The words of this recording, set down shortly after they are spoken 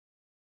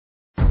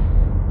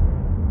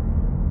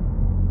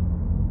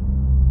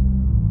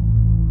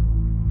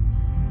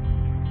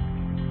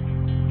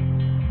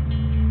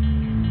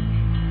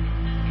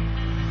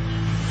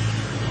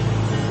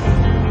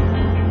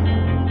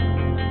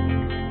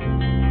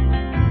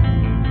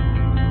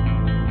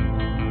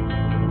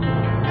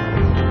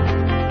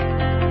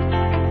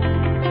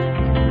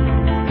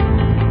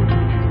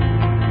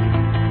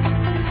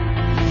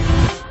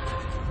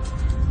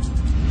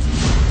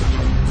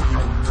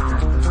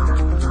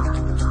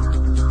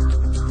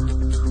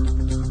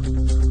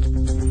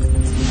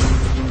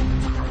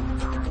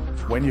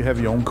When you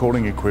have your own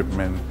coating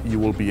equipment, you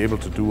will be able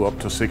to do up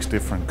to 6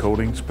 different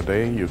coatings per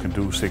day. You can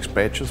do 6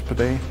 batches per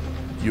day.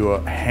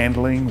 Your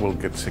handling will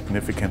get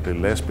significantly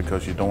less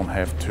because you don't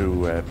have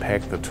to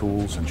pack the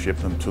tools and ship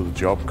them to the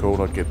job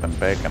coater, get them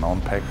back and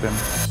unpack them.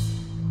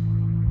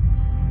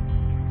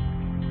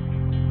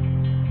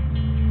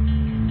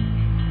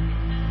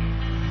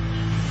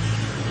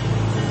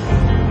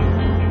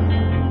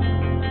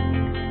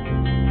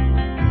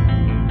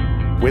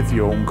 With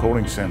your own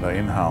coating center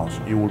in-house,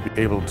 you will be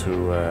able to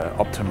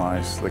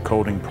optimize the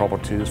coating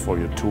properties for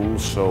your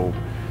tools. So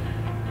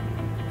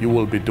you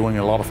will be doing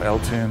a lot of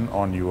LTIN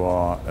on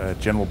your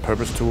general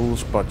purpose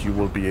tools, but you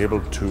will be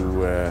able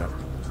to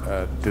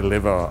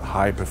deliver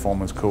high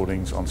performance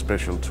coatings on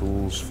special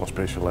tools for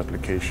special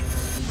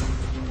applications.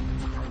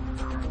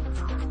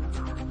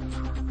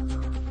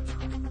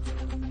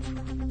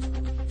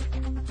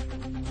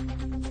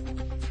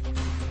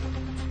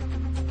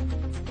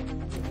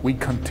 We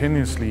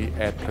continuously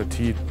at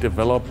Platit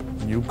develop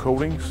new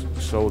coatings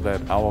so that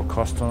our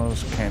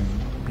customers can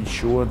be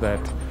sure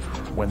that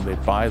when they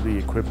buy the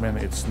equipment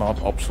it's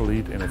not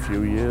obsolete in a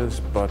few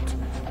years, but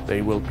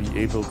they will be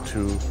able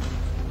to,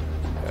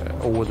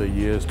 over the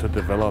years, to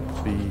develop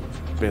the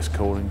best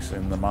coatings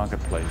in the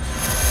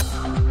marketplace.